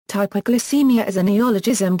Typoglycemia is a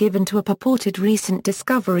neologism given to a purported recent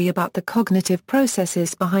discovery about the cognitive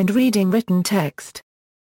processes behind reading written text.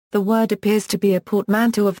 The word appears to be a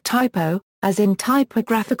portmanteau of typo, as in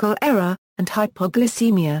typographical error, and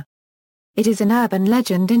hypoglycemia. It is an urban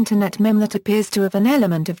legend internet meme that appears to have an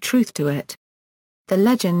element of truth to it. The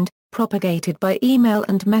legend, propagated by email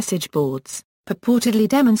and message boards, purportedly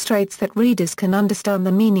demonstrates that readers can understand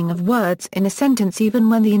the meaning of words in a sentence even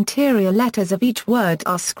when the interior letters of each word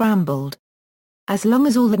are scrambled. As long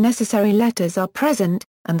as all the necessary letters are present,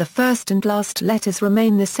 and the first and last letters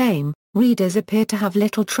remain the same, readers appear to have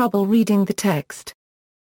little trouble reading the text.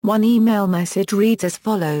 One email message reads as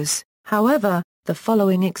follows: "However, the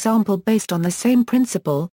following example based on the same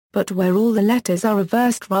principle, but where all the letters are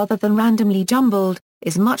reversed rather than randomly jumbled,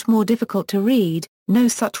 is much more difficult to read. No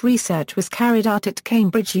such research was carried out at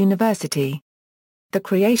Cambridge University." The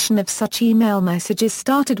creation of such email messages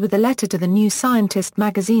started with a letter to the New Scientist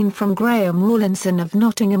magazine from Graham Rawlinson of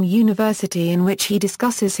Nottingham University in which he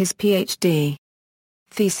discusses his PhD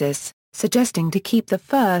thesis, suggesting to keep the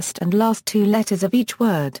first and last two letters of each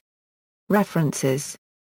word. References: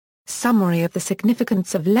 Summary of the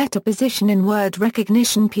significance of letter position in word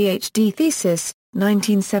recognition, PhD thesis,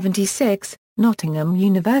 1976, Nottingham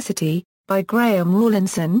University, by Graham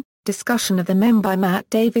Rawlinson. Discussion of the meme by Matt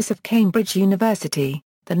Davis of Cambridge University.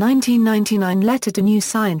 The 1999 Letter to New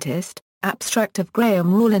Scientist, abstract of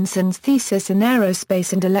Graham Rawlinson's thesis in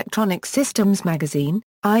Aerospace and Electronic Systems magazine,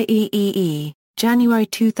 IEEE, January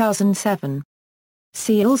 2007.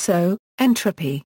 See also, entropy.